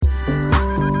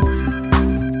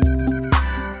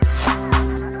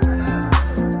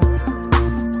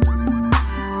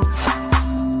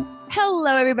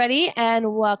everybody,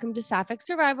 and welcome to Sapphic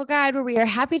Survival Guide, where we are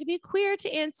happy to be queer to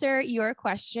answer your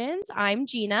questions. I'm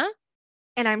Gina.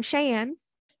 And I'm Cheyenne.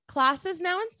 Class is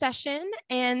now in session,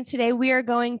 and today we are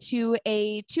going to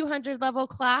a 200 level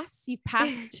class. You've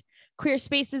passed Queer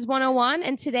Spaces 101,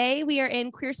 and today we are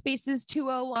in Queer Spaces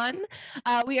 201.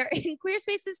 We are in Queer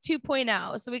Spaces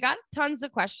 2.0. So we got tons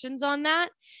of questions on that,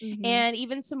 and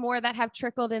even some more that have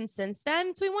trickled in since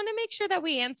then. So we want to make sure that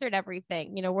we answered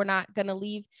everything. You know, we're not going to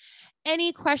leave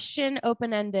any question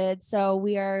open-ended. So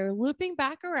we are looping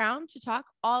back around to talk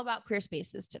all about queer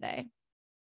spaces today.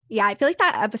 Yeah, I feel like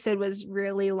that episode was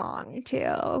really long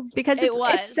too, because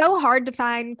it's so hard to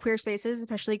find queer spaces,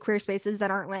 especially queer spaces that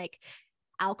aren't like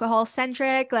alcohol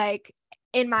centric. Like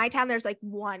in my town, there's like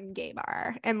one gay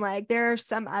bar, and like there are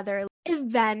some other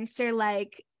events or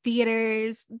like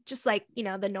theaters, just like, you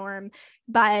know, the norm.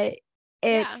 But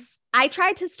I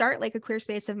tried to start like a queer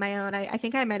space of my own. I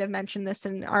think I might have mentioned this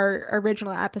in our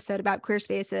original episode about queer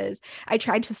spaces. I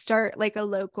tried to start like a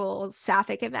local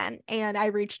Sapphic event, and I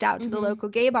reached out to the local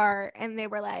gay bar, and they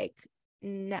were like,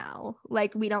 no,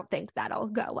 like, we don't think that'll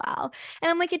go well. And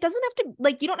I'm like, it doesn't have to,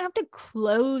 like, you don't have to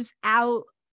close out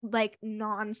like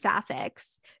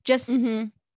non-Sapphics. Just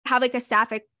have like a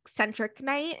Sapphic centric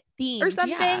night or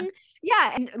something.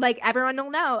 Yeah. And like everyone will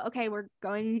know, okay, we're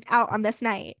going out on this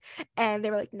night. And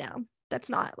they were like, no, that's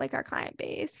not like our client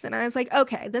base. And I was like,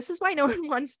 okay, this is why no one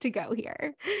wants to go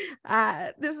here.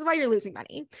 This is why you're losing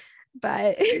money.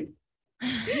 But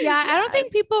yeah, I don't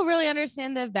think people really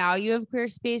understand the value of queer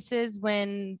spaces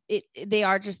when they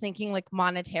are just thinking like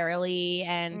monetarily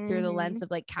and through the lens of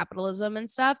like capitalism and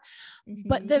stuff.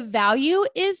 But the value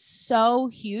is so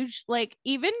huge. Like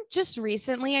even just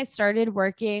recently, I started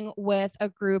working with a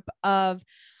group of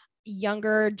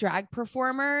younger drag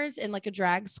performers in like a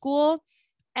drag school.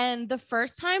 And the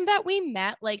first time that we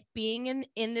met, like being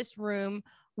in this room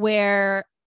where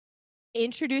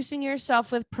introducing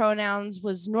yourself with pronouns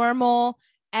was normal.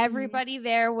 Everybody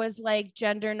there was like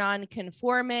gender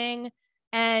non-conforming.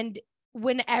 And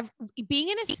whenever being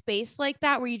in a space like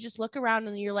that, where you just look around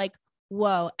and you're like,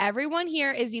 whoa, everyone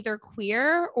here is either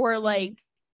queer or like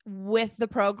with the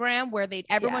program where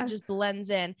everyone just blends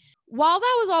in. While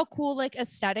that was all cool, like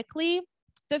aesthetically,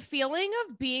 the feeling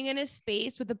of being in a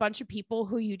space with a bunch of people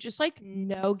who you just like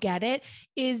get it,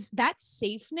 is that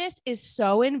safeness is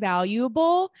so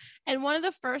invaluable. And one of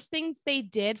the first things they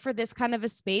did for this kind of a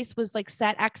space was like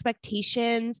set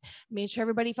expectations, made sure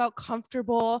everybody felt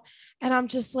comfortable. And I'm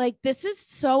just like, this is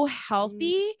so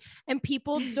healthy. And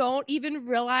people don't even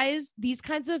realize these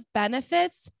kinds of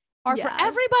benefits are for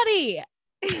everybody.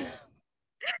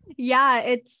 Yeah,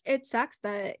 it sucks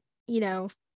that, you know,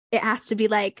 it has to be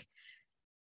like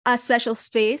a special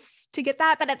space to get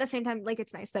that, but at the same time, like,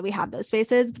 it's nice that we have those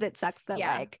spaces, but it sucks that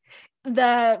like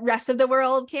the rest of the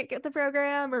world can't get the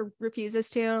program or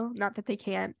refuses to. Not that they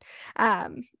can't, but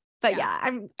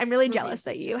I'm really jealous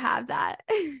that you have that.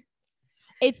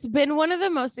 It's been one of the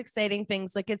most exciting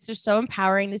things. Like, it's just so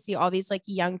empowering to see all these like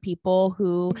young people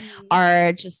who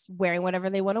are just wearing whatever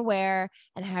they want to wear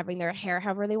and having their hair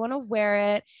however they want to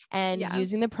wear it, and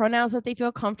using the pronouns that they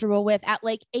feel comfortable with at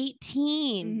like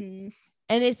 18.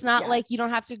 And it's not like you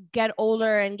don't have to get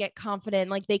older and get confident.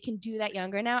 Like, they can do that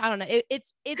younger now. I don't know.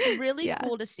 It's really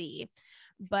cool to see.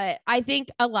 But I think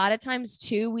a lot of times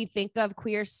too, we think of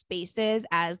queer spaces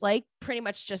as like pretty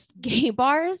much just gay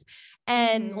bars.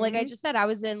 And like I just said, I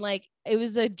was in like, it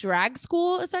was a drag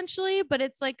school essentially, but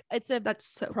it's like, that's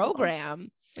so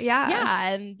program. Cool.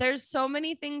 Yeah. And there's so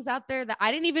many things out there that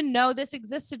I didn't even know this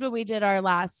existed when we did our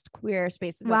last Queer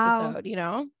Spaces episode, you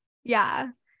know?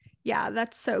 Yeah,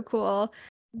 that's so cool.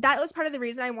 That was part of the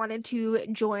reason I wanted to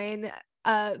join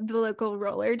the local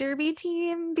roller derby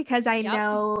team, because I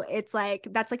know it's like,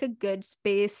 that's like a good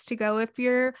space to go if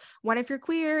you're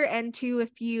queer, and two,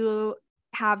 if you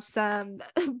have some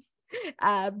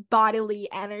bodily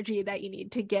energy that you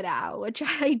need to get out, which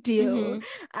I do.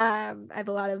 I have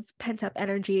a lot of pent up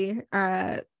energy.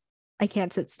 I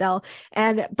can't sit still.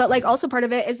 But like also part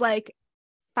of it is like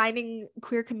finding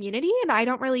queer community, and I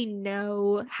don't really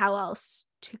know how else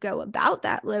to go about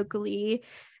that locally.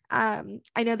 I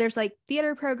know there's like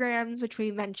theater programs, which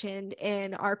we mentioned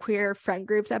in our queer friend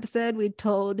groups episode. We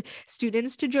told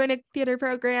students to join a theater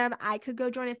program. I could go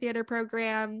join a theater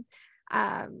program,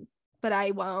 but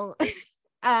I won't.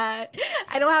 I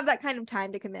don't have that kind of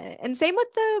time to commit. And same with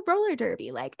the roller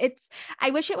derby. Like,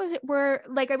 I wish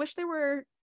there were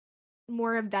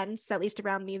more events, at least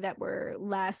around me, that were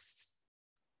less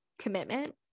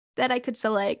commitment, that I could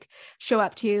still like show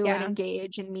up to and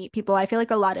engage and meet people. I feel like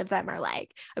a lot of them are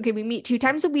like, okay, we meet 2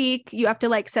 times a week. You have to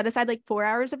like set aside like 4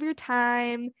 hours of your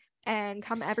time and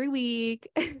come every week.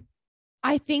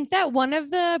 I think that one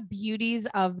of the beauties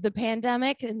of the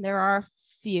pandemic, and there are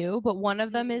few, but one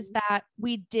of them is that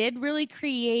we did really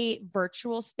create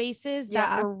virtual spaces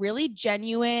that were really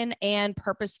genuine and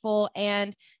purposeful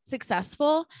and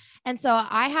successful. And so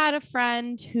I had a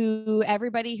friend who,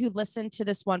 everybody who listened to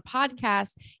this one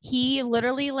podcast, he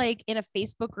literally like in a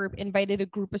Facebook group invited a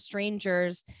group of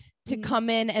strangers to come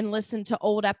in and listen to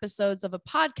old episodes of a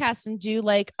podcast and do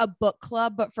like a book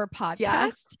club, but for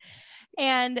podcast.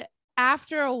 And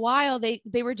after a while,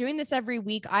 they were doing this every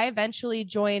week. I eventually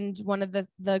joined one of the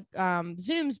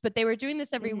Zooms, but they were doing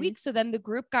this every week. So then the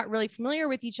group got really familiar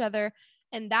with each other,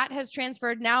 and that has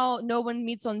transferred. Now no one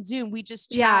meets on Zoom. We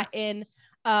just chat in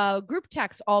group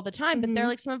text all the time, but they're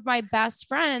like some of my best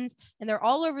friends, and they're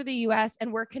all over the US,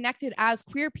 and we're connected as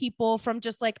queer people from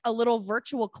just like a little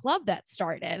virtual club that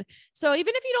started. So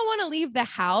even if you don't want to leave the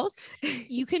house,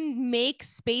 you can make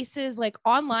spaces. Like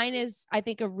online is, I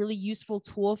think, a really useful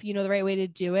tool if you know the right way to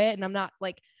do it. And I'm not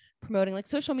like promoting like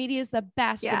social media is the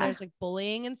best when there's like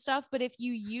bullying and stuff, but if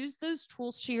you use those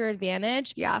tools to your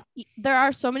advantage, there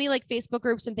are so many like Facebook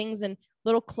groups and things and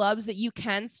little clubs that you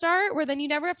can start where then you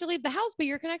never have to leave the house, but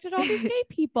you're connected to all these gay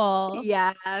people.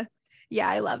 Yeah,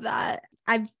 I love that.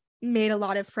 I've made a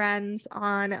lot of friends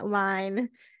online,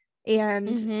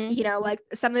 and you know, like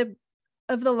some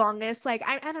of the longest, like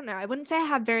I don't know, I wouldn't say I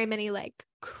have very many like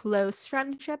close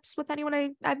friendships with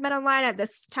anyone I've met online at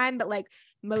this time, but like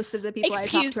most of the people I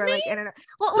talk to are like internet.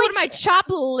 Well, so like, would I chop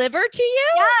liver to you?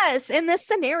 Yes, in this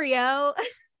scenario.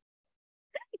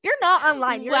 You're not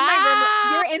online. You're in my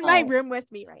room. You're in my room with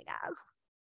me right now.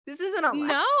 This isn't online.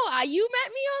 No, you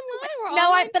met me online. We're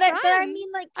online. But I mean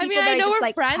like people I know we're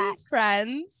like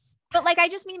friends. But like I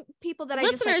just mean people that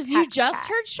listeners, you just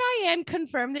heard Cheyenne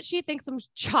confirm that she thinks I'm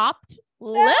chopped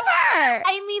liver.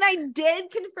 I mean, I did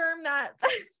confirm that.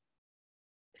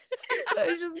 I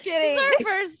was just kidding. This is our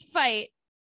first fight.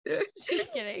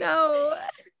 Just kidding. No,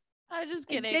 I was just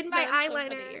kidding. I did my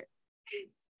eyeliner.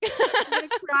 I'm gonna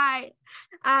cry.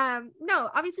 No,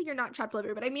 obviously you're not chopped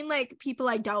liver, but I mean like people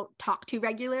I don't talk to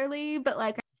regularly, but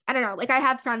like I don't know, like I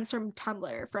have friends from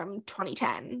Tumblr from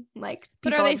 2010. Like,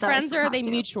 but are they friends or are they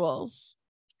mutuals?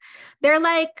 They're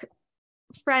like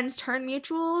friends turn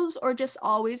mutuals, or just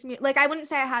always like I wouldn't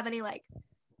say I have any like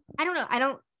I don't know. I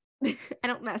don't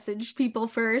message people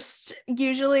first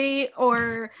usually,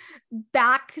 or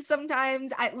back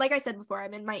sometimes. Like I said before,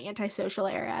 I'm in my antisocial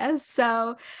era.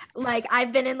 So like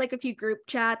I've been in like a few group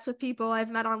chats with people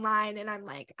I've met online, and I'm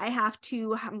like, I have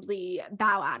to humbly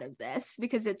bow out of this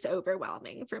because it's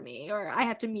overwhelming for me, or I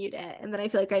have to mute it. And then I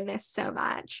feel like I miss so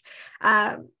much.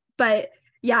 But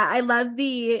yeah, I love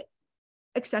the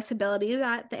accessibility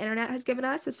that the internet has given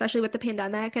us, especially with the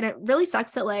pandemic. And it really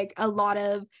sucks that like a lot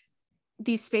of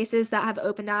these spaces that have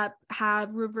opened up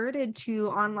have reverted to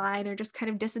online or just kind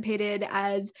of dissipated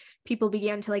as people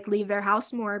began to like leave their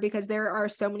house more, because there are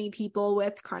so many people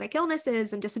with chronic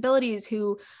illnesses and disabilities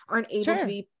who aren't able to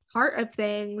be part of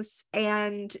things.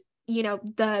 And you know,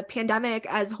 the pandemic,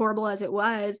 as horrible as it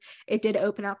was, it did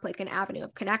open up like an avenue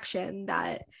of connection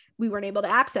that we weren't able to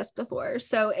access before.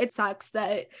 So it sucks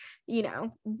that, you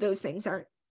know, those things aren't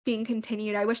being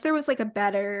continued. I wish there was like a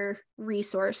better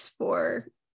resource for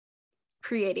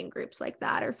creating groups like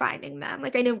that or finding them.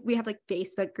 Like I know we have like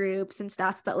Facebook groups and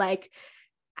stuff, but like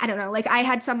I don't know, like I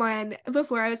had someone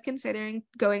before I was considering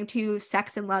going to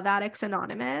Sex and Love Addicts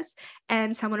Anonymous,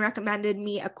 and someone recommended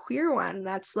me a queer one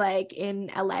that's like in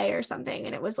LA or something,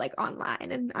 and it was like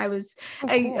online, and I was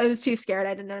too scared.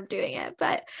 I didn't end up doing it,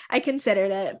 but I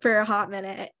considered it for a hot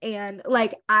minute. And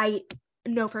like I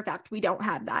know for a fact we don't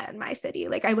have that in my city.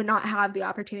 Like I would not have the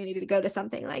opportunity to go to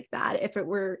something like that if it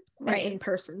were an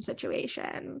in-person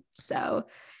situation. So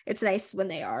it's nice when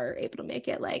they are able to make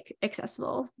it like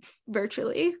accessible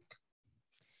virtually.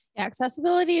 Yeah,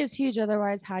 accessibility is huge.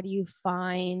 Otherwise, how do you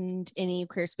find any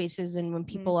queer spaces? And when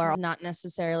people are not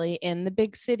necessarily in the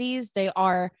big cities, they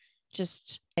are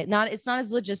just it's not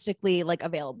as logistically like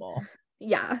available.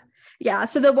 Yeah.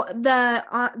 So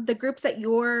the groups that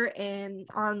you're in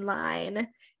online,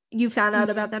 you found out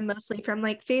about them mostly from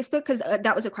like Facebook? Because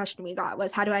that was a question we got,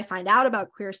 was how do I find out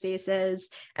about queer spaces?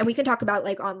 And we can talk about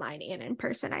like online and in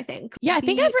person, I think. Yeah,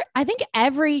 I think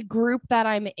every group that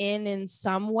I'm in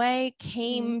some way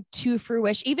came to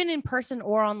fruition, even in person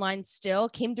or online, still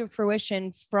came to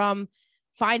fruition from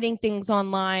finding things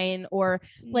online, or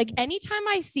like anytime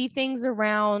I see things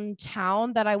around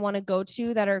town that I want to go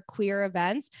to that are queer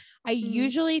events, I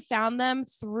usually found them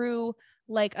through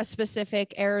like a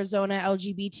specific Arizona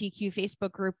LGBTQ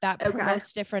Facebook group that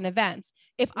promotes different events.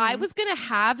 If I was going to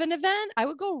have an event, I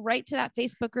would go right to that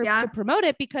Facebook group to promote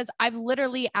it, because I've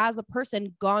literally as a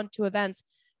person gone to events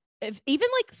even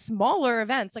like smaller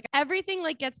events, like everything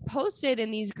like gets posted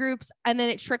in these groups and then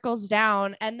it trickles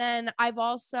down. And then I've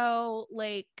also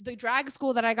like the drag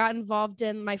school that I got involved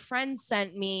in, my friend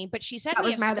sent me, but she sent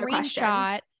me a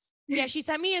screenshot. Yeah, she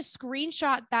sent me a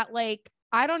screenshot that like,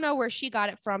 I don't know where she got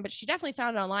it from, but she definitely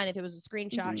found it online if it was a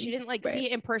screenshot. She didn't like see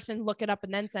it in person, look it up,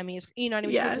 and then send me, you know what I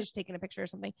mean? She was just taking a picture or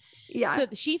something. Yeah. So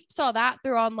she saw that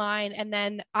through online. And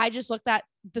then I just looked at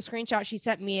the screenshot she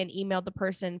sent me and emailed the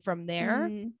person from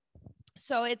there.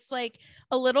 So it's like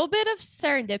a little bit of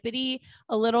serendipity,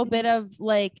 a little bit of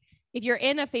like, if you're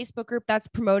in a Facebook group that's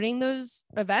promoting those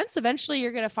events, eventually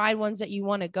you're going to find ones that you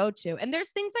want to go to. And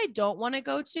there's things I don't want to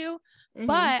go to,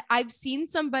 but I've seen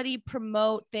somebody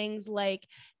promote things like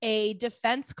a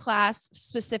defense class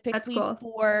specifically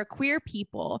for queer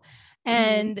people.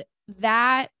 And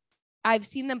that I've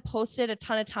seen them post it a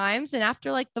ton of times. And after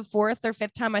like the 4th or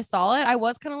 5th time I saw it, I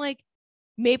was kind of like,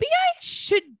 maybe I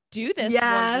should do this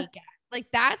one weekend. Like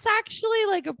that's actually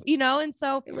like, you know, and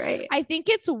so I think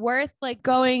it's worth like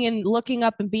going and looking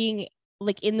up and being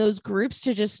like in those groups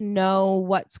to just know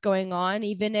what's going on,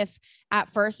 even if at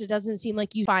first it doesn't seem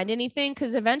like you find anything,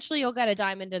 because eventually you'll get a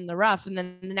diamond in the rough. And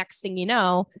then the next thing you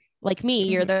know, like me,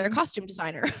 you're their costume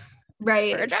designer. For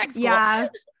a drag school. Yeah.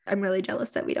 I'm really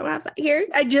jealous that we don't have that here.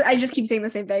 I just keep saying the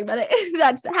same thing, but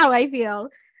that's how I feel.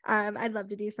 I'd love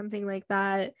to do something like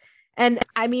that. And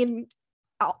I mean,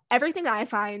 everything I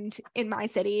find in my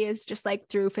city is just like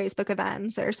through Facebook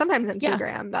events or sometimes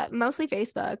Instagram, but mostly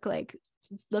Facebook. Like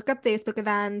look up Facebook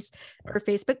events or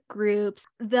Facebook groups.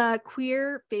 The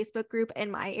queer Facebook group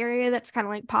in my area that's kind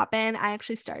of like poppin', I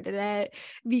actually started it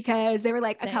because there were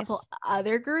like a couple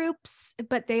other groups,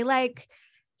 but they like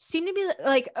seem to be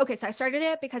like, okay, so I started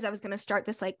it because I was going to start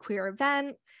this like queer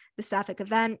event, the Sapphic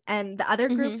event, and the other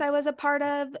groups I was a part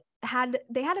of had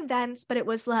events, but it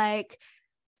was like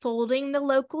folding the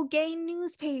local gay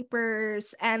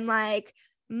newspapers and like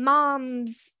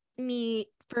moms meet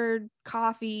for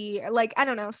coffee, or like, I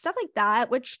don't know, stuff like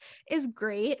that, which is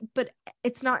great, but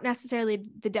it's not necessarily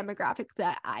the demographic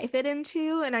that I fit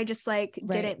into. And I just like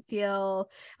didn't feel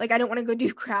like I don't want to go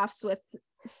do crafts with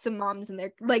some moms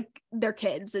and their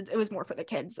kids. It was more for the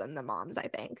kids than the moms, I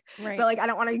think. But like I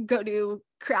don't want to go do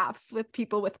crafts with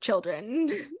people with children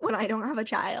when I don't have a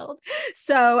child.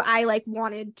 So I like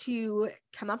wanted to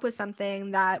come up with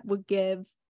something that would give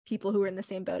people who are in the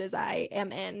same boat as I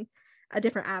am in a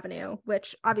different avenue,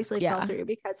 which obviously fell through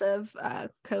because of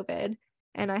COVID.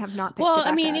 And I have not picked it back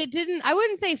up. It didn't, I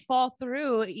wouldn't say fall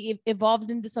through, it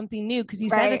evolved into something new, because you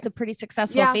said it's a pretty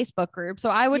successful Facebook group. So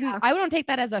I wouldn't take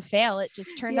that as a fail. It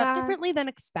just turned out differently than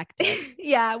expected.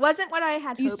 It wasn't what I had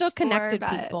hoped you still connected for,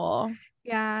 people.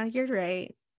 Yeah, you're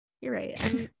right.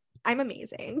 I'm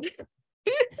amazing.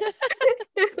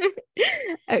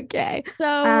 Okay.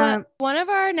 So one of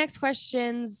our next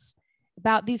questions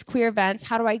about these queer events,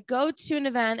 how do I go to an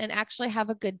event and actually have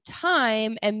a good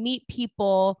time and meet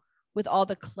people with all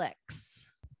the clicks?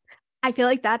 I feel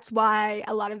like that's why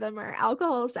a lot of them are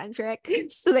alcohol centric,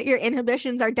 so that your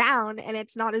inhibitions are down and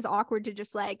it's not as awkward to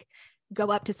just like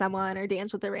go up to someone or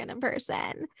dance with a random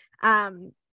person. I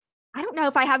don't know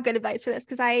if I have good advice for this,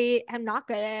 because I am not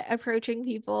good at approaching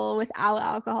people without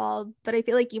alcohol, but I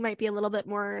feel like you might be a little bit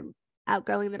more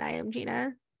outgoing than I am,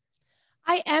 Gina.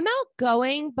 I am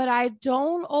outgoing, but I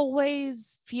don't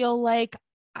always feel like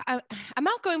I'm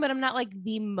outgoing, but I'm not like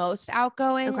the most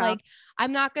outgoing. Okay. Like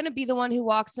I'm not going to be the one who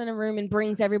walks in a room and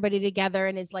brings everybody together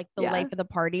and is like the life of the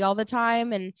party all the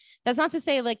time. And that's not to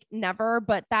say like never,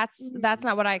 but that's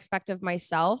not what I expect of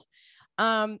myself.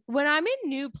 When I'm in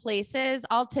new places,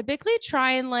 I'll typically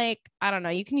try and like, I don't know,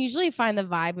 you can usually find the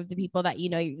vibe of the people that, you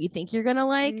know, you think you're going to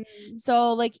like.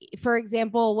 So like, for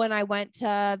example, when I went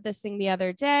to this thing the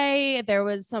other day, there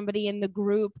was somebody in the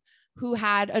group who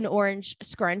had an orange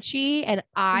scrunchie and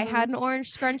I had an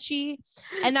orange scrunchie,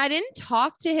 and I didn't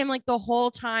talk to him like the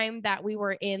whole time that we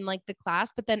were in like the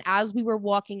class. But then as we were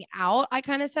walking out, I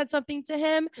kind of said something to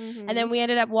him and then we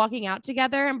ended up walking out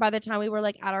together. And by the time we were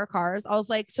like at our cars, I was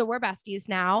like, so we're besties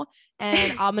now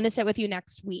and I'm going to sit with you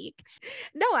next week.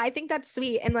 No, I think that's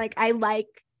sweet. And like, I like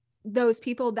those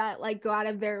people that like go out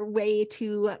of their way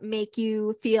to make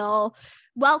you feel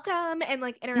welcome and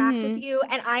like interact with you.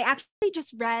 And I actually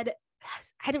just read,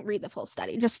 I didn't read the full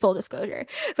study, just full disclosure,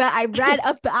 but I read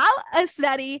about a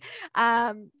study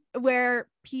where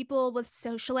people with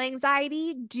social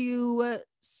anxiety do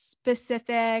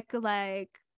specific, like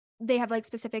they have like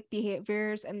specific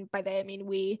behaviors. And by that, I mean,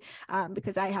 we,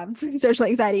 because I have social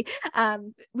anxiety,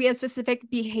 we have specific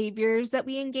behaviors that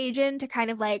we engage in to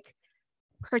kind of like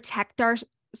protect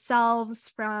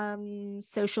ourselves from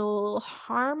social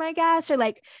harm, I guess, or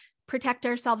like protect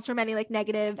ourselves from any like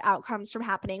negative outcomes from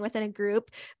happening within a group,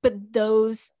 but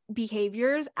those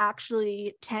behaviors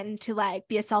actually tend to like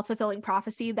be a self-fulfilling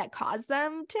prophecy that cause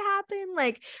them to happen.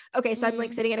 Like, okay, so I'm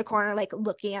like sitting in a corner like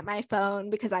looking at my phone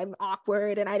because I'm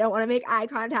awkward and I don't want to make eye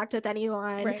contact with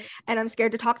anyone, right, and I'm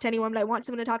scared to talk to anyone, but I want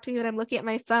someone to talk to me when I'm looking at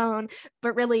my phone.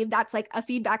 But really that's like a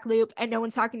feedback loop and no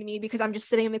one's talking to me because I'm just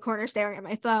sitting in the corner staring at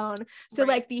my phone. So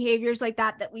like behaviors like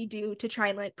that we do to try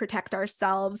and like protect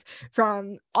ourselves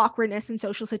from awkwardness in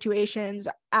social situations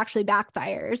actually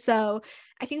backfire. So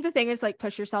I think the thing is like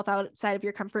push yourself outside of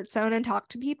your comfort zone and talk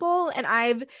to people. And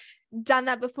I've done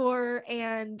that before,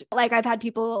 and like I've had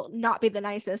people not be the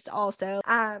nicest also.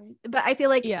 But I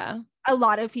feel like a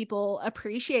lot of people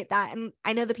appreciate that. And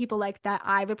I know the people like that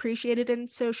I've appreciated in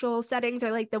social settings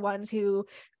are like the ones who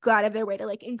go out of their way to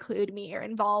like include me or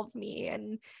involve me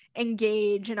and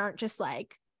engage and aren't just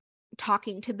like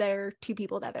talking to their two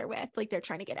people that they're with. Like they're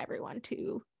trying to get everyone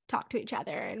to talk to each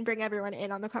other and bring everyone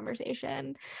in on the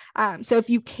conversation. So if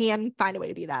you can find a way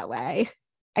to be that way,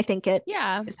 I think it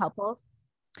is helpful.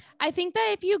 I think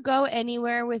that if you go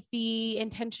anywhere with the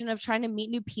intention of trying to meet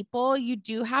new people, you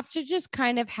do have to just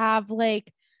kind of have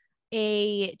like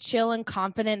a chill and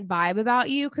confident vibe about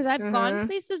you. Cause I've gone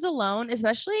places alone,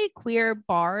 especially queer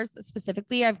bars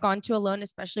specifically. I've gone to alone,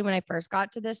 especially when I first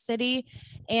got to this city.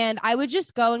 And I would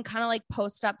just go and kind of like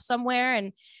post up somewhere.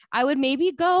 And I would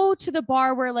maybe go to the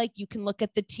bar where like you can look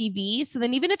at the TV. So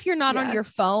then even if you're not on your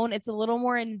phone, it's a little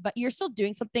more, you're still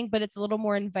doing something, but it's a little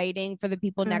more inviting for the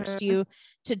people next to you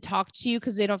to talk to you.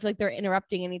 Cause they don't feel like they're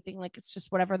interrupting anything. Like it's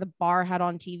just whatever the bar had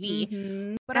on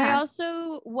TV. But I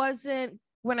also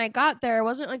when I got there, I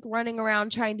wasn't like running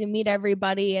around trying to meet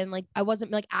everybody. And like, I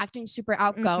wasn't like acting super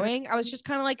outgoing. I was just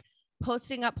kind of like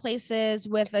posting up places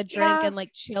with a drink and like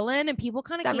chilling, and people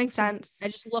kind of that makes sense. I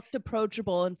just looked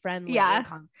approachable and friendly. Yeah.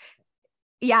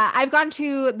 I've gone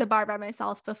to the bar by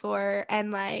myself before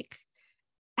and like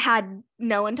had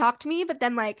no one talk to me, but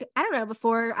then like, I don't know,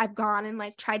 before I've gone and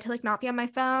like tried to like not be on my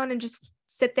phone and just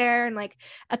sit there, and like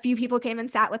a few people came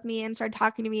and sat with me and started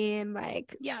talking to me, and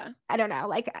like, I don't know,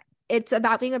 like it's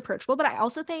about being approachable. But I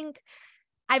also think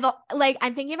I'm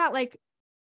thinking about like,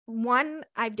 one,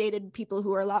 I've dated people who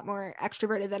were a lot more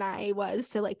extroverted than I was.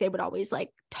 So like they would always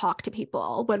like talk to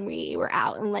people when we were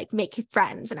out and like make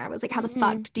friends. And I was like, how the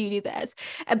fuck do you do this?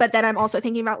 But then I'm also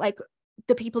thinking about like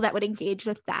the people that would engage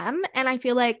with them. And I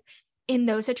feel like in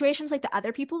those situations, like the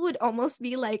other people would almost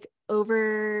be like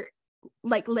over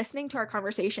like listening to our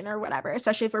conversation or whatever,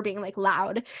 especially if we're being like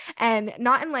loud, and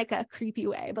not in like a creepy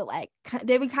way, but like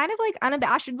they would kind of like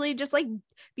unabashedly just like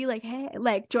be like, hey,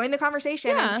 like join the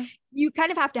conversation. And you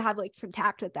kind of have to have like some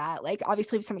tact with that. Like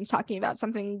obviously if someone's talking about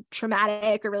something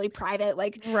traumatic or really private,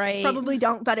 like probably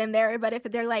don't butt in there. But if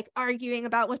they're like arguing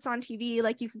about what's on TV,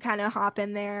 like you could kind of hop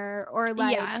in there. Or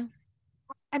like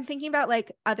I'm thinking about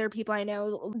like other people I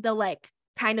know, they'll like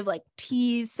kind of like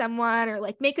tease someone or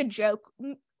like make a joke.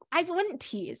 I wouldn't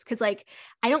tease because like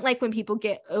I don't like when people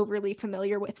get overly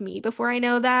familiar with me before I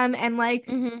know them and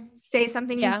like say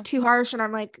something too harsh, and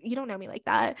I'm like, you don't know me like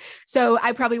that. So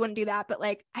I probably wouldn't do that. But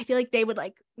like I feel like they would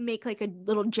like make like a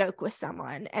little joke with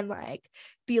someone and like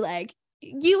be like,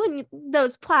 you and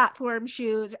those platform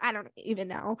shoes, I don't even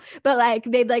know, but like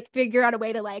they'd like figure out a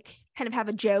way to like kind of have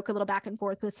a joke, a little back and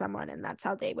forth with someone, and that's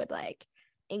how they would like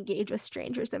engage with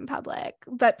strangers in public.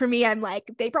 But for me, I'm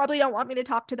like, they probably don't want me to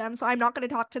talk to them, so I'm not going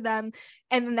to talk to them,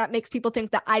 and then that makes people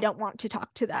think that I don't want to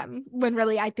talk to them when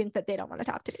really I think that they don't want to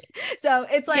talk to me. So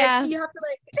it's like you have to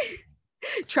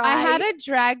like try. I had a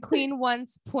drag queen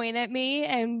once point at me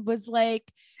and was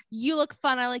like, you look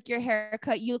fun, I like your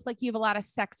haircut, you look like you have a lot of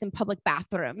sex in public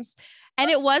bathrooms. And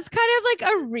it was kind of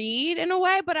like a read in a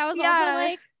way, but I was also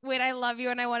like, wait, I love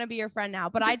you and I want to be your friend now.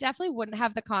 But I definitely wouldn't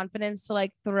have the confidence to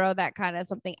like throw that kind of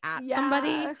something at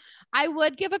somebody. I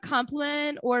would give a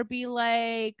compliment or be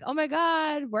like, oh my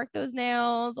God, work those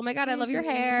nails. Oh my God, I love your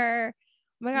hair.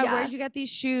 Oh my God, where'd you get these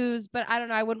shoes? But I don't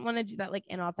know. I wouldn't want to do that like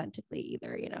inauthentically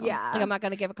either, you know? Like I'm not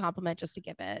going to give a compliment just to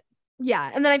give it.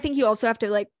 Yeah. And then I think you also have to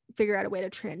like figure out a way to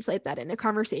translate that into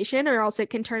conversation, or else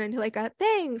it can turn into like a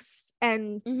thanks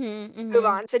and move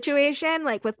on situation.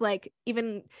 Like with like,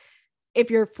 even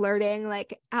if you're flirting,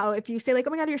 like how if you say like,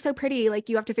 oh my God, you're so pretty, like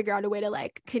you have to figure out a way to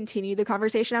like continue the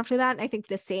conversation after that. And I think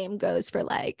the same goes for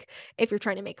like, if you're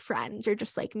trying to make friends or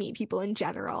just like meet people in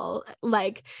general,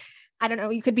 like, I don't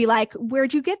know, you could be like,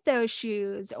 where'd you get those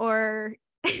shoes? Or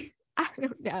I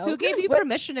don't know. Who gave you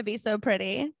permission to be so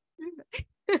pretty?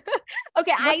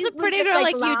 Okay, what's a pretty girl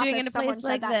like you doing in a place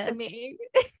like this? To me.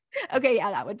 Okay,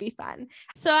 yeah, that would be fun.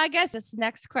 So I guess this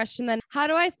next question then, how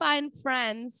do I find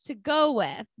friends to go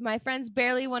with? My friends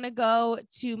barely want to go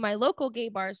to my local gay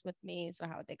bars with me. So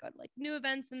how would they go to like new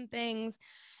events and things?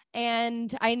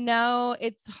 And I know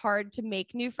it's hard to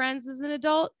make new friends as an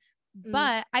adult,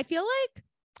 but I feel like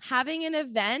having an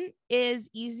event is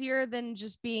easier than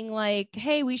just being like,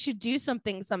 hey, we should do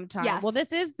something sometime. Yes. Well,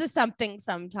 this is the something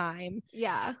sometime.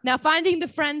 Yeah. Now finding the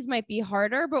friends might be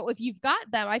harder, but if you've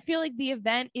got them, I feel like the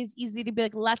event is easy to be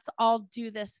like, let's all do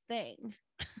this thing.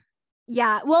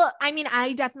 Yeah. Well, I mean,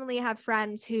 I definitely have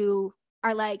friends who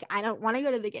are like, I don't want to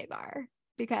go to the gay bar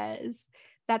because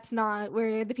that's not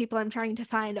where the people I'm trying to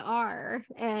find are.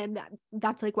 And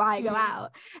that's like why I go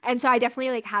out. And so I definitely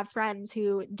like have friends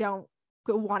who don't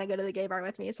want to go to the gay bar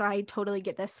with me. So I totally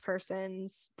get this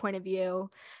person's point of view.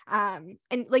 And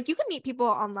like you can meet people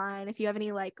online if you have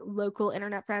any like local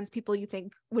internet friends, people you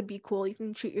think would be cool. You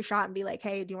can shoot your shot and be like,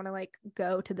 hey, do you want to like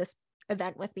go to this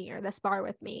event with me or this bar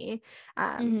with me,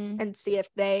 and see if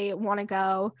they want to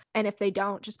go. And if they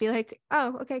don't, just be like,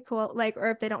 oh, okay, cool. Like,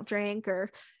 or if they don't drink, or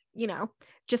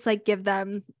just like give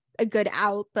them a good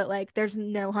out, but like there's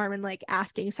no harm in like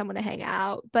asking someone to hang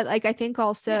out. But like I think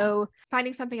also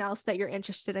finding something else that you're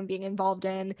interested in being involved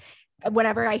in.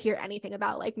 Whenever I hear anything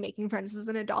about like making friends as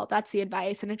an adult, that's the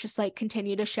advice. And it's just like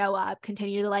continue to show up,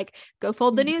 continue to like go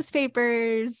fold the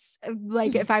newspapers.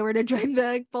 Like if I were to join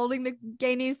the folding the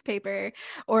gay newspaper,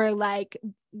 or like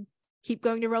keep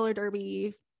going to roller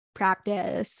derby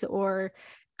practice, or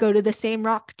go to the same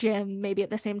rock gym maybe at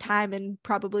the same time, and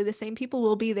probably the same people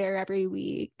will be there every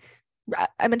week.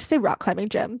 I meant to say rock climbing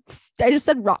gym. I just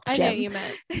said rock gym. I know you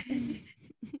meant.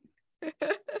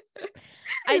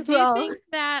 I do think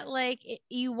that like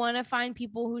you want to find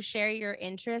people who share your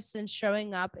interests, and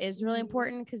showing up is really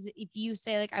important, because if you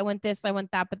say like I want this, I want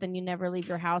that, but then you never leave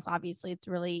your house, obviously it's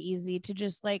really easy to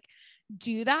just like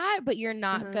do that, but you're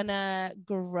not gonna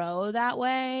grow that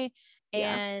way.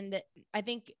 And I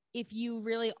think if you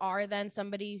really are then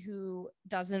somebody who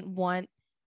doesn't want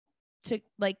to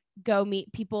like go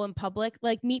meet people in public,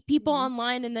 like meet people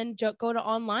online and then go to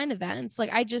online events. Like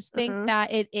I just think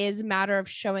that it is a matter of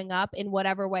showing up in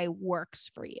whatever way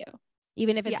works for you,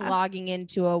 even if it's logging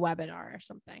into a webinar or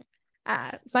something.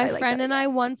 My friend and I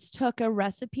once took a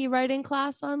recipe writing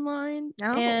class online,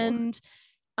 and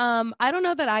I don't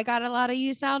know that I got a lot of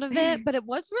use out of it, but it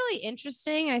was really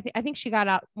interesting. I think she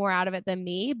got more out of it than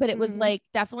me, but it was like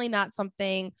definitely not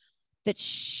something that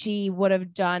she would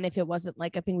have done if it wasn't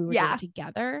like a thing we were doing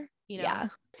together, Yeah.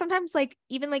 Sometimes like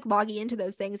even like logging into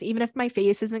those things, even if my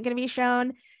face isn't going to be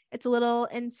shown, it's a little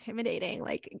intimidating.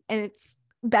 Like, and it's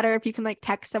better if you can like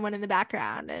text someone in the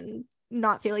background and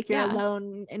not feel like you're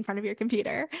alone in front of your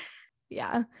computer.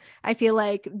 Yeah. I feel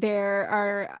like there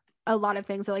are a lot of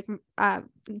things that like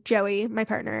Joey, my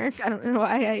partner, I don't know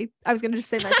why I was gonna just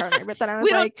say my partner, but then I was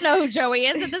we like, don't know who Joey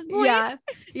is at this point.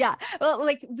 Yeah. Well,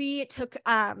 like we took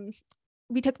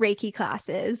Reiki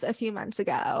classes a few months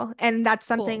ago, and that's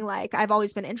something like I've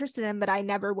always been interested in, but I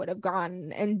never would have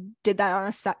gone and did that on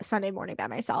a Sunday morning by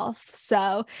myself.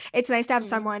 So it's nice to have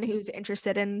someone who's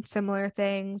interested in similar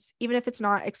things, even if it's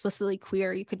not explicitly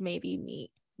queer. You could maybe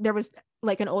meet. There was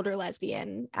like an older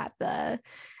lesbian at the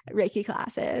Reiki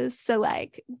classes. So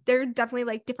like there are definitely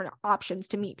like different options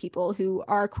to meet people who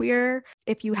are queer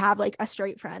if you have like a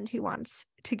straight friend who wants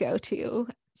to go to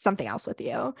something else with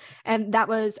you. And that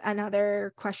was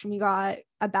another question we got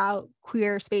about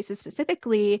queer spaces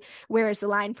specifically. Where is the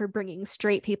line for bringing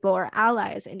straight people or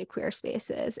allies into queer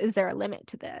spaces? Is there a limit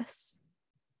to this?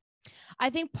 I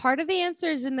think part of the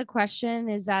answer is in the question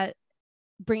is that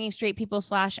bringing straight people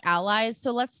 / allies.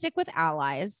 So let's stick with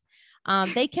allies.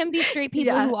 They can be straight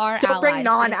people who are don't allies. Bring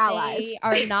non-allies. They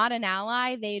are not an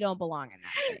ally. They don't belong in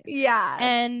that space. Yeah.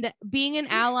 And being an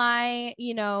ally,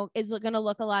 is going to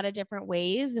look a lot of different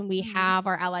ways. And we have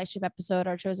our allyship episode,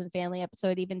 our chosen family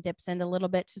episode, even dips into a little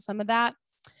bit to some of that.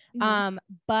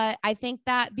 But I think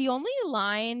that the only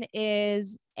line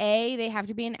is they have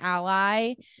to be an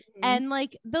ally. And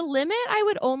like the limit I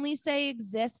would only say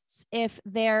exists if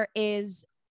there is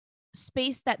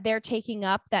space that they're taking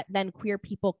up that then queer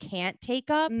people can't take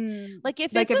up. Like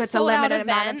if it's a limited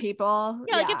amount of people.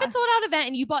 Like if it's sold out event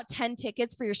and you bought 10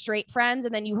 tickets for your straight friends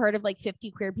and then you heard of like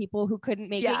 50 queer people who couldn't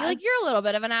make it, you're like, you're a little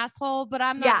bit of an asshole, but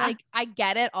I'm not like, I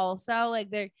get it also. Like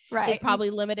there is probably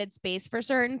limited space for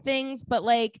certain things, but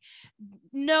like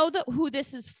know that who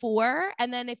this is for.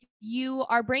 And then if you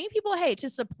are bringing people, to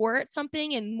support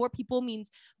something, and more people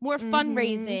means more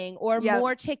fundraising or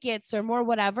more tickets or more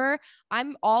whatever,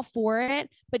 I'm all for it.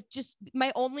 But just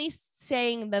my only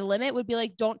saying the limit would be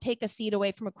like, don't take a seat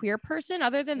away from a queer person.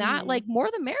 Other than that, like more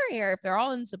the merrier if they're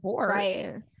all in support.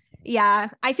 Right. Yeah.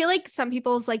 I feel like some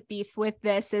people's like beef with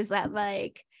this is that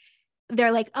like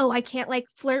they're like, oh, I can't like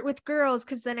flirt with girls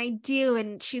because then I do.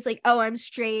 And she's like, oh, I'm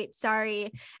straight.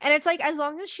 Sorry. And it's like, as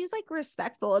long as she's like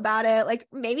respectful about it, like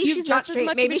maybe she's not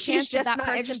straight. Maybe she's just that not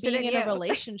person interested being in a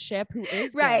relationship who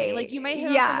is right. gay. Like you might hit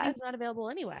on somebody who's not available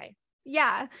anyway.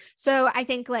 Yeah. So I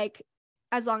think like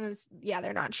as long as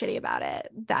they're not shitty about it,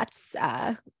 that's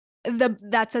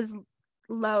as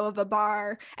low of a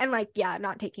bar, and like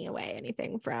not taking away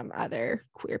anything from other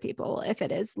queer people if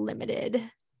it is limited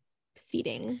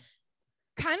seating.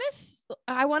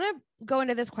 I want to go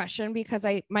into this question because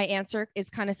my answer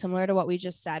is kind of similar to what we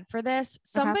just said for this.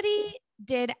 Somebody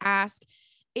did ask,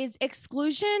 is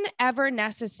exclusion ever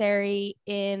necessary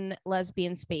in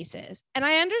lesbian spaces? And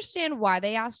I understand why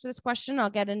they asked this question. I'll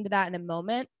get into that in a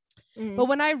moment. But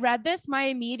when I read this, my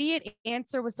immediate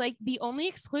answer was like, the only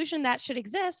exclusion that should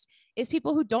exist is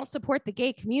people who don't support the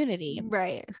gay community.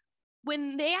 Right.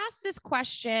 When they asked this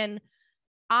question,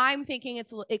 I'm thinking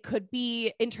it could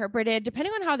be interpreted,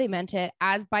 depending on how they meant it,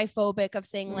 as biphobic, of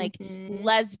saying like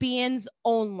lesbians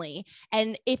only.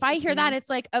 And if I hear that, it's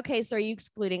like, okay, so are you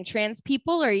excluding trans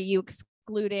people? Or are you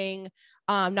excluding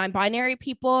non-binary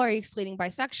people? Are you excluding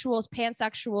bisexuals,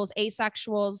 pansexuals,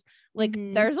 asexuals? Like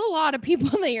there's a lot of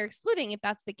people that you're excluding if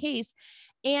that's the case.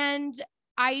 And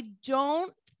I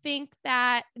don't think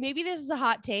that, maybe this is a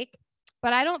hot take,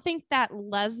 but I don't think that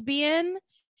lesbian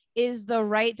is the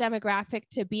right demographic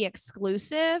to be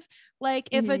exclusive. Like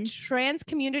if a trans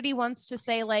community wants to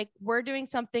say like, we're doing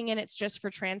something and it's just for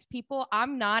trans people,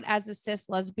 I'm not, as a cis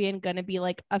lesbian, gonna be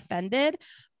like offended.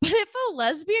 But if a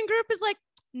lesbian group is like,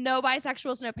 no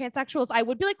bisexuals, no pansexuals, I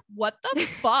would be like, what the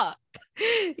fuck?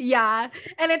 Yeah.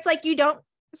 And it's like, you don't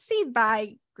see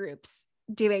bi groups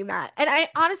doing that. And I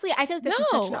honestly, I feel like this is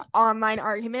such an online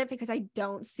argument because I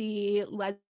don't see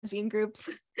lesbian groups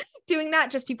doing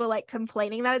that, just people like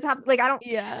complaining that it's happening.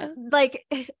 Like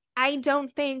I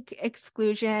don't think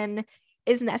exclusion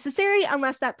is necessary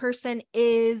unless that person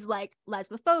is like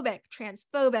lesbophobic,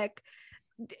 transphobic,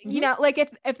 you know, like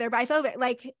if they're biphobic,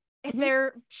 like if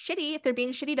they're shitty, if they're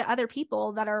being shitty to other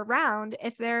people that are around,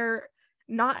 if they're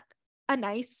not a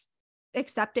nice,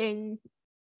 accepting,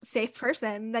 safe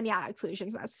person, then exclusion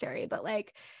is necessary. But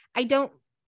like I don't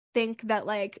think that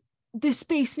like this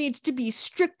space needs to be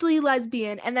strictly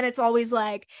lesbian, and then it's always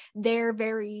like their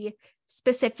very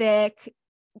specific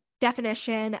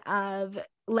definition of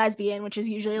lesbian, which is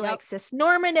usually like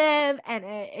cis-normative, and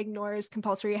it ignores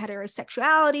compulsory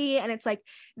heterosexuality, and it's like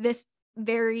this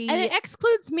very, and it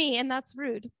excludes me, and that's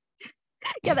rude.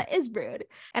 That is rude.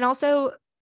 And also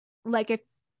like if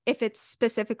it's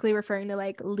specifically referring to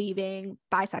like leaving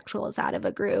bisexuals out of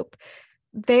a group,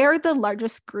 they're the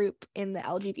largest group in the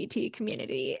LGBT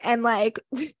community. And like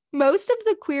most of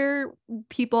the queer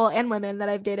people and women that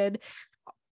I've dated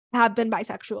have been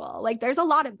bisexual. Like there's a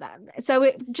lot of them. So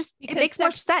it makes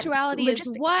more sense. Sexuality is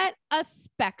what a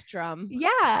spectrum.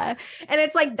 Yeah. And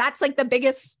it's like, that's like the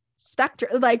biggest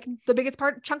spectrum, like the biggest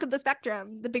chunk of the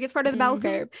spectrum, the biggest part of the bell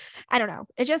curve. I don't know.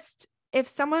 It just, if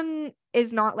someone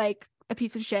is not like a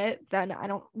piece of shit, then I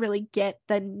don't really get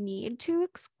the need to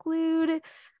exclude.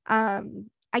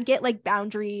 I get like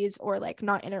boundaries or like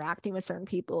not interacting with certain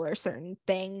people or certain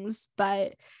things,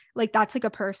 but like that's like a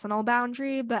personal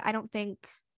boundary, but I don't think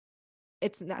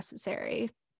it's necessary.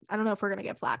 I don't know if we're gonna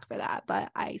get flack for that,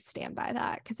 but I stand by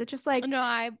that because it's just like, no,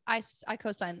 I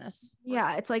co-sign this.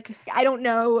 Yeah, it's like I don't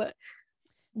know.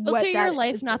 Filter your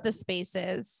life, not the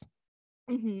spaces.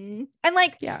 And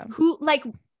like, who, like,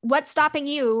 what's stopping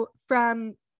you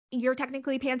from? You're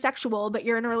technically pansexual, but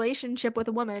you're in a relationship with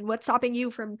a woman. What's stopping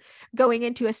you from going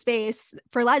into a space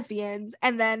for lesbians?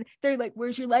 And then they're like,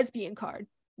 where's your lesbian card?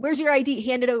 Where's your ID?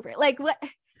 Hand it over. Like, what?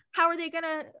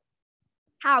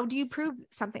 How do you prove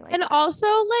something like that? And also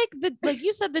like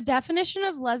you said, the definition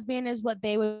of lesbian is what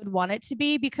they would want it to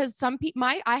be, because some people,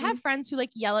 I have friends who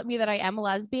like yell at me that I am a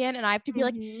lesbian, and I have to be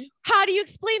like, how do you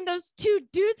explain those two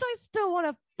dudes I still want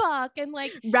to fuck? And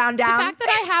like round down. The fact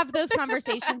that I have those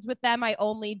conversations with them, I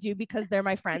only do because they're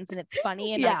my friends and it's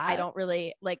funny, and like, I don't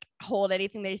really like hold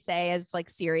anything they say as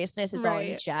like seriousness. It's all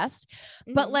in jest.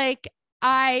 But like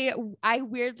I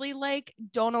weirdly like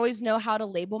don't always know how to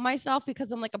label myself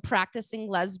because I'm like a practicing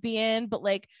lesbian, but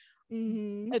like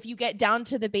if you get down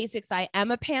to the basics, I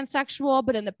am a pansexual,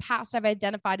 but in the past I've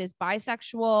identified as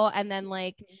bisexual, and then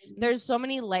like there's so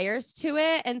many layers to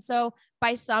it. And so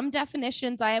by some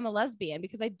definitions I am a lesbian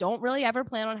because I don't really ever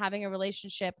plan on having a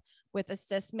relationship with a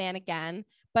cis man again.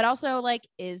 But also like,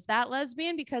 is that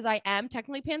lesbian? Because I am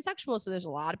technically pansexual, so there's a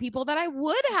lot of people that I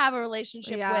would have a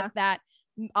relationship with that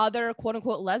other quote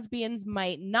unquote lesbians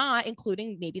might not,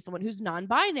 including maybe someone who's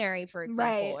non-binary, for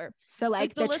example. Right. Or so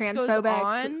like the list transphobic goes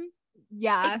on.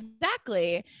 Yeah,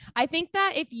 exactly. I think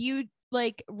that if you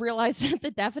like realize that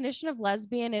the definition of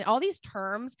lesbian and all these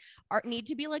terms need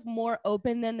to be like more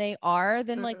open than they are,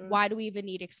 then like why do we even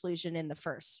need exclusion in the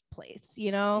first place,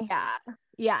 you know?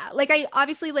 Yeah, like I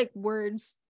obviously like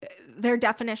words, their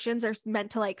definitions are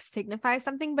meant to like signify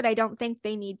something, but I don't think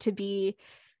they need to be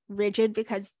rigid,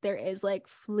 because there is like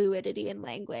fluidity in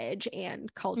language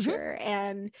and culture.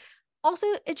 And also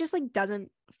it just like doesn't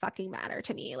fucking matter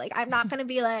to me. Like I'm not gonna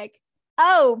be like,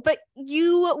 oh, but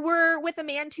you were with a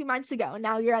man 2 months ago and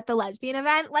now you're at the lesbian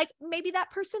event. Like maybe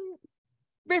that person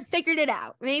figured it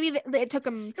out. Maybe it took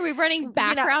them. Are we running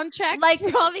background checks like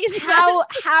for all these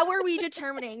how are we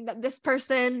determining that this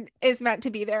person is meant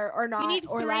to be there or not? You need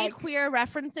or 3 like queer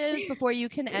references before you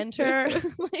can enter.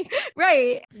 Like,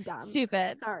 right. Dumb.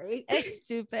 Stupid. Sorry. It's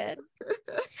stupid.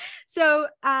 So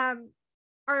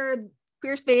are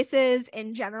queer spaces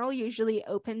in general usually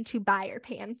open to bi or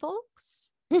pan folks?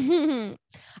 I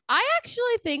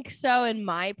actually think so in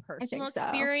my personal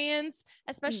experience,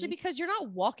 especially because you're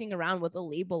not walking around with a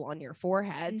label on your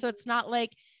forehead. So it's not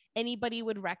like anybody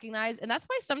would recognize. And that's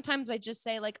why sometimes I just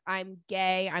say like, I'm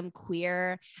gay, I'm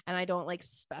queer, and I don't like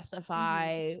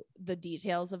specify the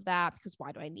details of that, because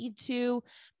why do I need to?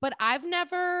 But I've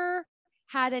never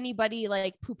had anybody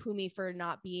like poo-poo me for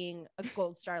not being a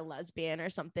gold star lesbian or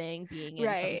something, being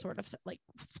in some sort of like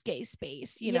gay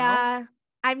space, you know?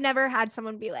 I've never had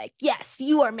someone be like, yes,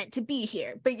 you are meant to be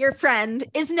here, but your friend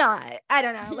is not. I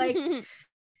don't know. Like,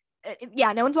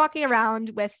 yeah, no one's walking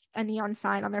around with a neon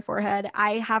sign on their forehead.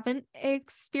 I haven't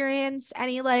experienced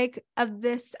any like of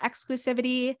this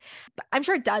exclusivity, but I'm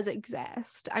sure it does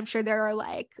exist. I'm sure there are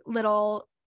like little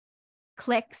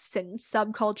cliques and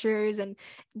subcultures and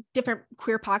different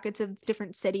queer pockets of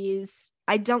different cities.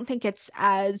 I don't think it's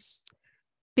as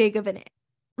big of an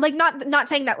like not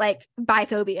saying that like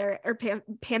biphobia or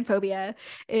panphobia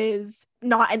is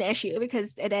not an issue,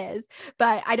 because it is,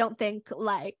 but I don't think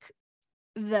like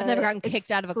I've never gotten kicked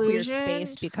out of a queer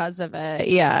space because of it.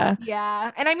 Yeah.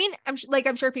 And I mean,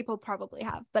 I'm sure people probably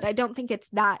have, but I don't think it's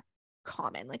that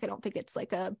common. Like I don't think it's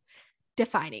like a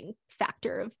defining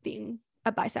factor of being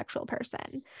a bisexual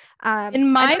person.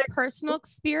 In my personal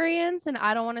experience, and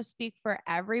I don't want to speak for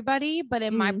everybody, but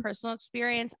in my personal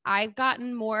experience, I've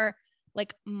gotten more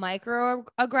like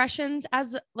microaggressions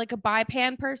as like a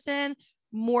bi-pan person,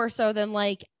 more so than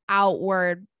like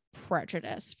outward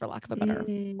prejudice, for lack of a better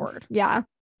word. Yeah.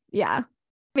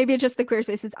 Maybe it's just the queer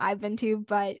spaces I've been to,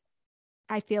 but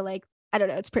I feel like, I don't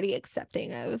know, it's pretty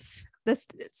accepting of this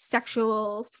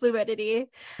sexual fluidity.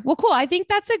 Well, cool. I think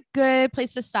that's a good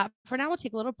place to stop for now. We'll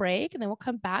take a little break and then we'll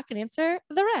come back and answer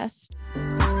the rest.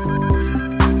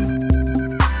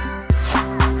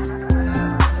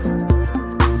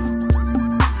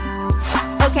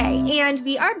 Okay, and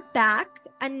we are back.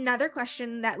 Another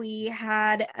question that we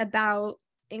had about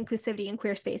inclusivity in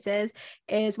queer spaces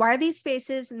is, why are these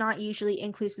spaces not usually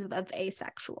inclusive of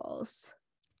asexuals?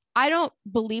 I don't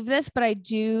believe this, but I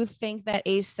do think that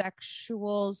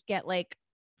asexuals get like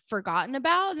forgotten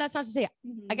about. And that's not to say,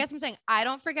 I guess I'm saying I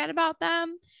don't forget about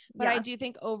them, but I do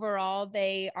think overall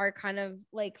they are kind of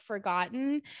like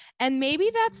forgotten. And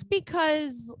maybe that's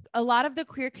because a lot of the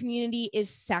queer community is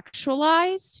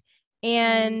sexualized,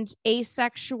 and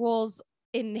asexuals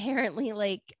inherently,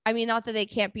 like, I mean, not that they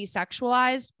can't be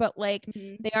sexualized, but like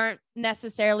they aren't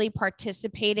necessarily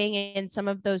participating in some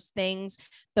of those things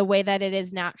the way that it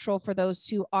is natural for those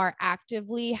who are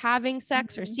actively having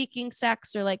sex or seeking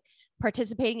sex, or like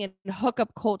participating in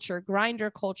hookup culture,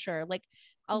 grinder culture. Like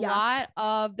a lot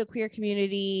of the queer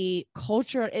community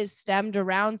culture is stemmed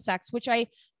around sex, which I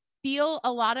feel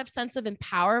a lot of sense of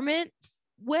empowerment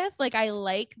with. Like, I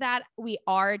like that we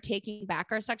are taking back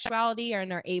our sexuality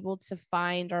and are able to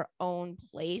find our own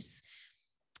place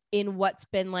in what's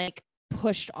been like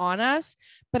pushed on us.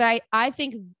 But I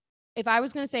think if I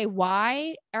was going to say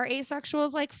why are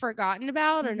asexuals like forgotten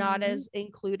about or not as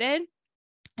included,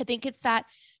 I think it's that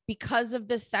because of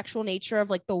the sexual nature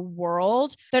of like the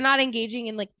world, they're not engaging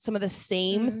in like some of the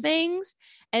same things.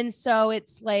 And so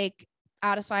it's like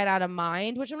out of sight, out of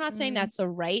mind, which I'm not saying that's the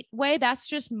right way. That's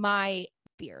just my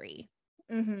theory.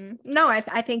 No,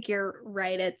 I think you're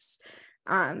right. It's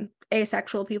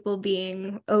asexual people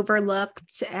being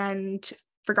overlooked and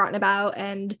forgotten about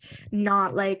and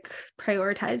not like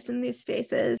prioritized in these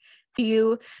spaces. Do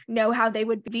you know how they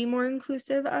would be more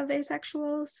inclusive of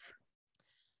asexuals?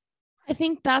 I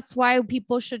think that's why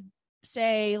people should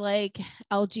say like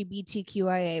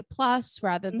LGBTQIA plus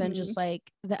rather than just like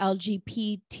the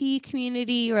LGBT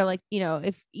community, or like, you know,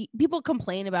 if people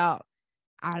complain about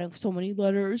adding so many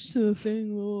letters to the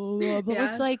thing. But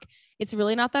it's like, it's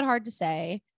really not that hard to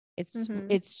say. It's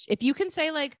if you can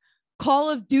say like Call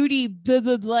of Duty, blah,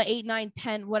 blah, blah, 8, 9,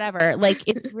 10, whatever. Like,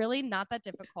 it's really not that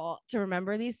difficult to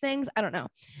remember these things. I don't know.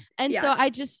 And so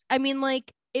I mean,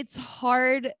 like, it's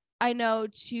hard, I know,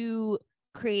 to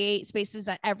create spaces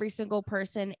that every single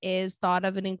person is thought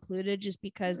of and included, just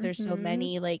because there's so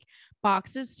many like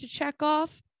boxes to check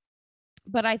off.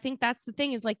 But I think that's the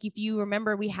thing, is like, if you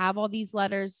remember, we have all these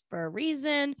letters for a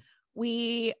reason.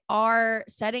 We are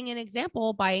setting an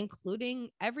example by including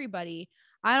everybody.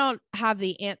 I don't have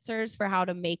the answers for how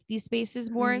to make these spaces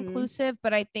more inclusive,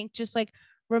 but I think just like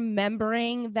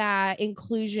remembering that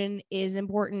inclusion is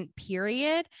important,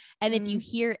 period. And if you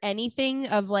hear anything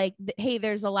of like, hey,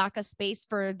 there's a lack of space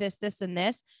for this, this, and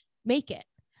this, make it.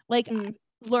 Like,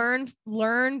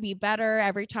 learn, be better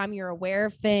every time you're aware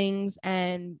of things,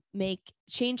 and make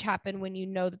change happen when you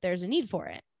know that there's a need for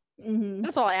it.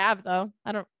 That's all I have, though.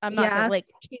 I'm not gonna like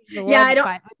change the world. I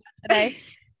don't today.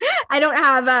 I don't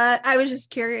have I was just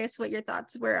curious what your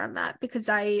thoughts were on that, because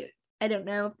I don't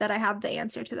know that I have the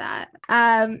answer to that.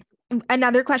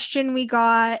 Another question we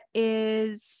got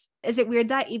is it weird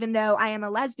that even though I am a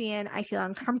lesbian, I feel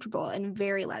uncomfortable in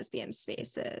very lesbian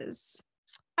spaces?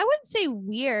 I wouldn't say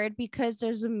weird, because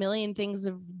there's a million things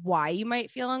of why you might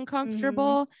feel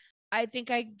uncomfortable. I think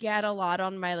I get a lot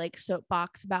on my like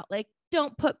soapbox about like,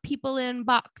 don't put people in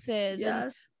boxes.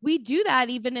 And we do that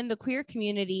even in the queer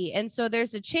community. And so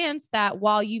there's a chance that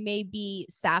while you may be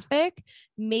sapphic,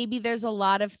 maybe there's a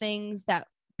lot of things that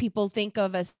people think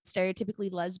of as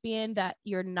stereotypically lesbian that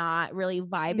you're not really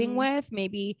vibing with.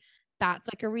 Maybe that's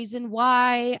like a reason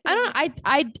why. I don't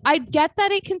know. I get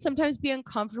that it can sometimes be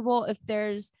uncomfortable if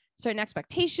there's certain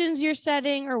expectations you're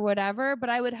setting or whatever, but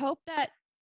I would hope that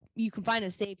you can find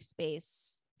a safe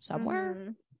space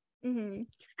somewhere.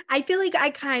 I feel like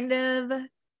I kind of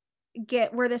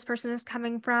get where this person is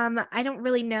coming from. I don't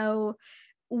really know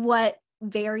what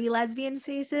very lesbian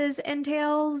spaces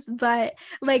entails, but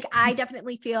like I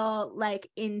definitely feel like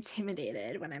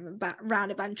intimidated when I'm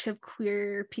around a bunch of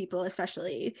queer people,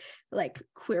 especially like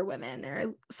queer women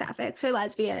or sapphics or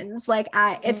lesbians. Like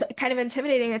it's kind of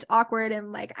intimidating, it's awkward,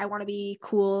 and like I want to be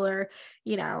cool, or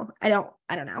you know, I don't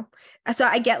know. So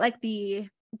I get like the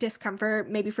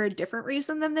discomfort maybe for a different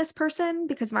reason than this person,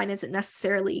 because mine isn't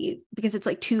necessarily because it's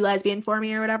like too lesbian for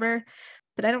me or whatever.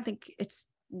 But I don't think it's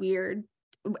weird.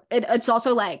 It's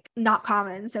also like not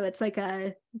common, so it's like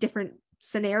a different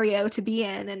scenario to be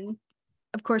in, and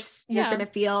of course you're gonna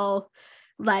feel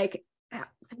like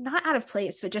not out of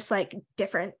place, but just like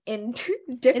different in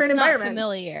different environments. Not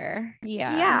familiar.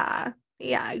 Yeah,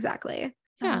 exactly.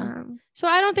 So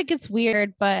I don't think it's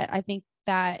weird, but I think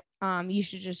that you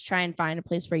should just try and find a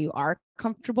place where you are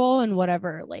comfortable in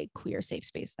whatever like queer safe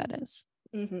space that is.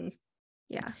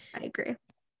 Yeah, I agree.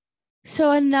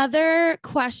 So another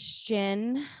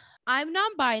question. I'm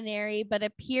non-binary, but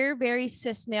appear very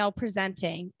cis male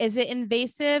presenting. Is it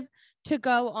invasive to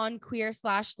go on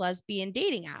queer/lesbian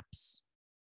dating apps?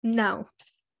 No,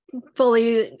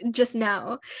 fully just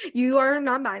no. You are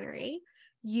non-binary.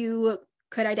 You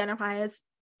could identify as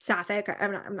sapphic.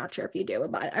 I'm not sure if you do,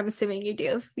 but I'm assuming you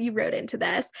do if you wrote into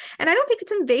this. And I don't think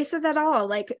it's invasive at all.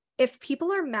 Like if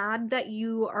people are mad that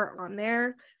you are on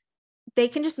there, they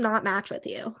can just not match with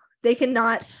you. They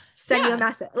cannot send you a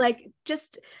message. Like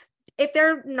just if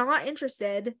they're not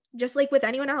interested, just like with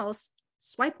anyone else,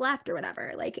 swipe left or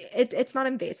whatever. Like it's not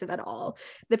invasive at all.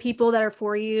 The people that are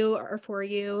for you,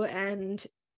 and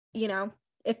you know,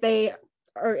 if they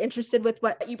are interested with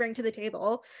what you bring to the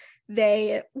table,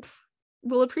 they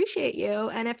will appreciate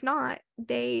you, and if not,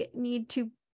 they need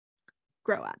to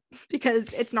grow up,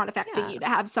 because it's not affecting you to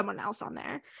have someone else on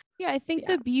there. I think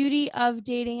the beauty of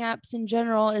dating apps in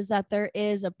general is that there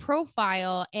is a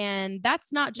profile, and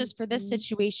that's not just for this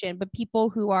situation, but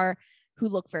people who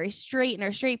look very straight and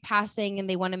are straight passing, and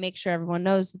they want to make sure everyone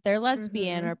knows that they're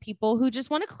lesbian, or people who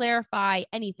just want to clarify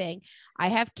anything. I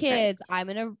have kids.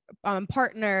 Right. I'm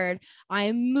partnered.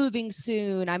 I'm moving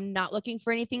soon. I'm not looking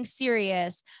for anything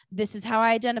serious. This is how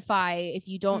I identify. If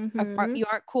you don't, you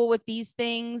aren't cool with these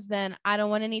things, then I don't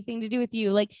want anything to do with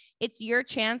you. Like it's your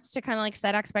chance to kind of like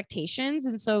set expectations.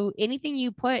 And so anything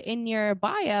you put in your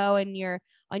bio and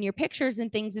on your pictures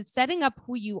and things, it's setting up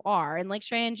who you are. And like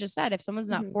Cheyenne just said, if someone's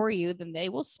not for you, then they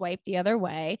will swipe the other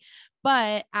way.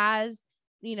 But as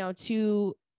you know,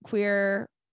 two queer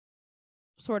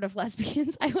sort of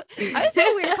lesbians, I was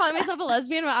so weird calling myself a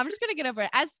lesbian, but I'm just gonna get over it.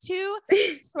 As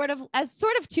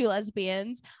sort of two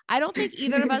lesbians, I don't think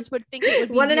either of us would think it would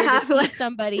be weird to see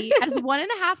somebody as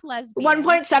 1.5 lesbians.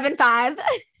 1.75.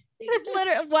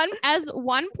 Literally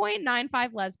 1.95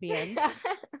 lesbians.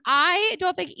 I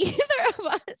don't think either of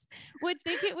us would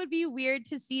think it would be weird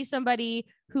to see somebody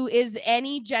who is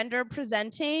any gender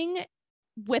presenting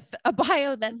with a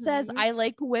bio that says, I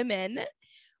like women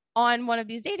on one of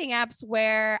these dating apps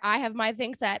where I have my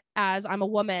thing set as I'm a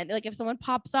woman. Like if someone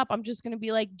pops up, I'm just going to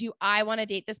be like, do I want to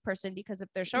date this person? Because if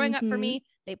they're showing up for me,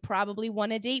 they probably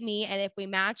want to date me. And if we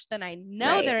match, then I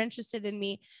know they're interested in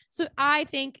me. So I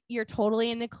think you're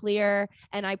totally in the clear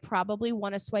and I probably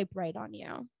want to swipe right on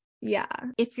you. Yeah.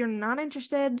 If you're not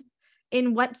interested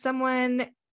in what someone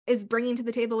is bringing to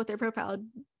the table with their profile,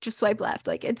 just swipe left.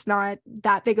 Like it's not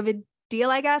that big of a deal,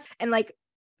 I guess. And like,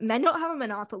 men don't have a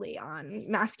monopoly on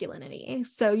masculinity.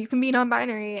 So you can be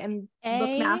non-binary and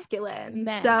look masculine.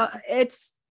 So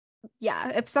it's, yeah,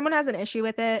 if someone has an issue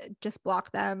with it, just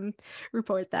block them,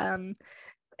 report them.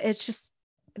 It's just,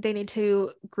 they need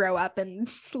to grow up and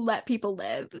let people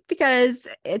live, because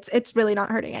it's really not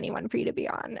hurting anyone for you to be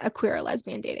on a queer or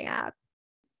lesbian dating app.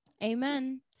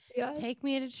 Amen. Yeah. Take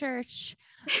me to church.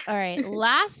 All right.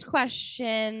 Last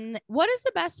question. What is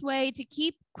the best way to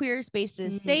keep queer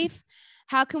spaces safe?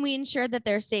 How can we ensure that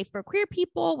they're safe for queer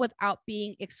people without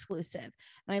being exclusive?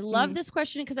 And I love this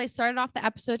question because I started off the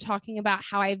episode talking about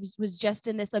how I was just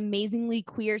in this amazingly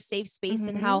queer safe space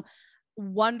and how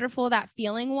wonderful that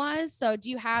feeling was. So do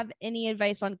you have any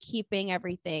advice on keeping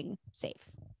everything safe?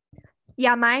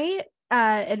 Yeah, my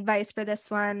advice for this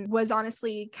one was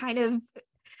honestly kind of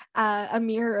a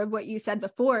mirror of what you said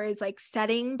before, is like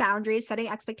setting boundaries, setting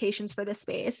expectations for the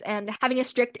space and having a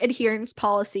strict adherence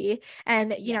policy.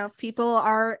 And, you know, people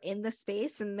are in the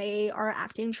space and they are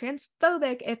acting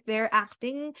transphobic, if they're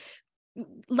acting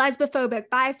lesbophobic,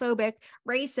 biphobic,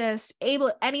 racist,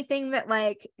 able, anything that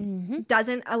like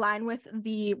doesn't align with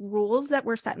the rules that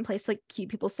were set in place, like keep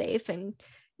people safe and,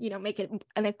 you know, make it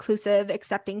an inclusive,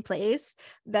 accepting place,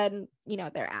 then, you know,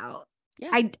 they're out.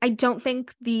 Yeah. I don't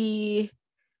think the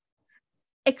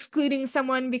excluding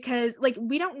someone because like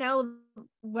we don't know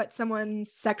what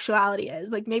someone's sexuality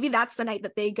is, like maybe that's the night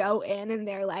that they go in and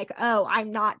they're like, oh,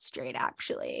 I'm not straight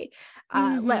actually,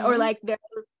 or like they're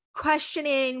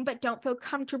questioning but don't feel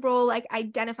comfortable like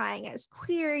identifying as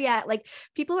queer yet. Like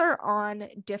people are on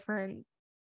different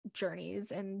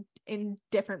journeys and in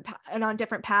different and on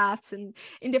different paths and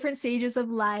in different stages of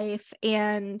life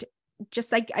and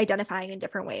just like identifying in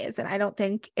different ways, and I don't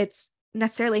think it's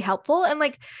necessarily helpful. And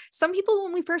like some people,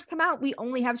 when we first come out, we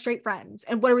only have straight friends,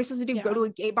 and what are we supposed to do? Go to a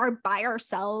gay bar by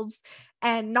ourselves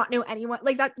and not know anyone?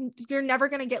 Like that, you're never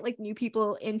going to get like new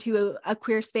people into a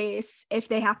queer space if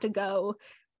they have to go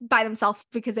by themselves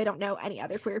because they don't know any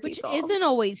other queer people. Which isn't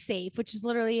always safe, which is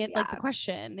literally like the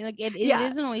question. Like it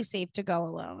isn't always safe to go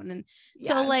alone. And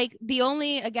so like the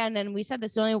only, again, and we said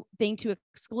this, the only thing to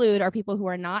exclude are people who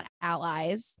are not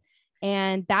allies.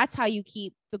 And that's how you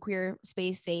keep the queer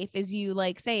space safe, is you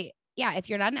like say, yeah, if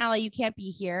you're not an ally, you can't be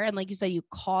here. And like you said, you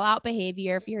call out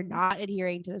behavior if you're not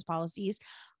adhering to those policies.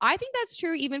 I think that's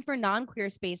true even for non-queer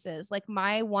spaces. Like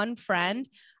my one friend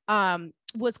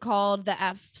was called the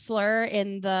F slur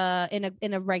in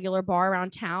a regular bar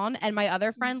around town. And my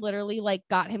other friend literally like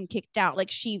got him kicked out. Like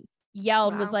she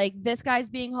yelled, was like, this guy's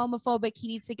being homophobic, he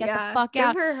needs to get the fuck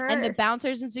out. And the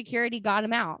bouncers and security got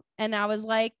him out. And I was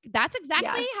like, that's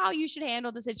exactly how you should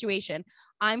handle the situation.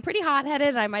 I'm pretty hot-headed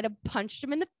and I might have punched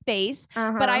him in the face,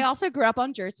 but I also grew up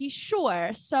on Jersey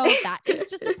Shore, so that is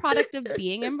just a product of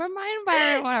being in my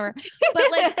environment, whatever.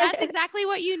 But like that's exactly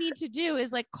what you need to do,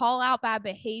 is like call out bad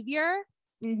behavior.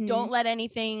 Don't let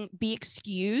anything be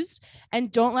excused,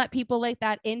 and don't let people like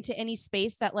that into any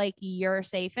space that like you're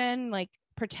safe in. Like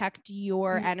protect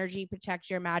your energy, protect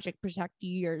your magic, protect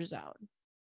your zone,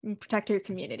 protect your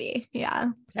community.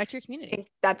 Protect your community.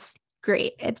 That's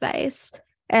great advice.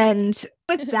 And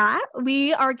with that,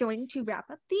 we are going to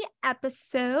wrap up the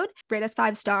episode. Rate us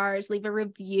 5 stars, leave a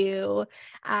review.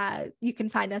 You can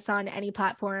find us on any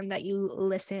platform that you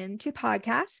listen to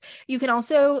podcasts. You can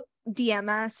also DM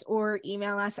us or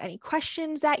email us any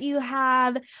questions that you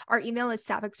have. Our email is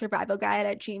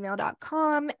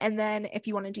sapphic.survivalguide@gmail.com. And then if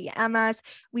you want to DM us,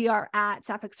 we are at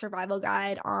Sapphic Survival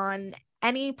Guide on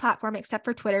any platform except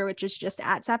for Twitter, which is just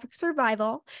at Sapphic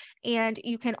Survival. And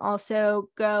you can also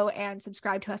go and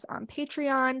subscribe to us on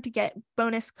Patreon to get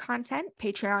bonus content,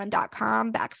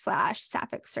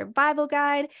 patreon.com/Sapphic Survival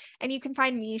Guide. And you can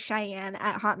find me, Cheyenne,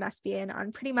 at Hot Mesbian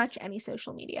on pretty much any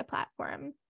social media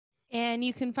platform. And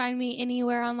you can find me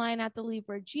anywhere online at The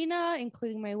Libregina,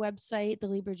 including my website,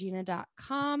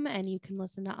 thelibregina.com. And you can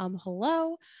listen to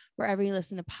Hello, wherever you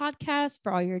listen to podcasts,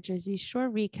 for all your Jersey Shore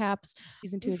recaps.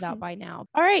 Season 2 is out by now.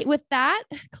 All right. With that,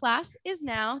 class is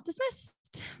now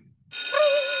dismissed.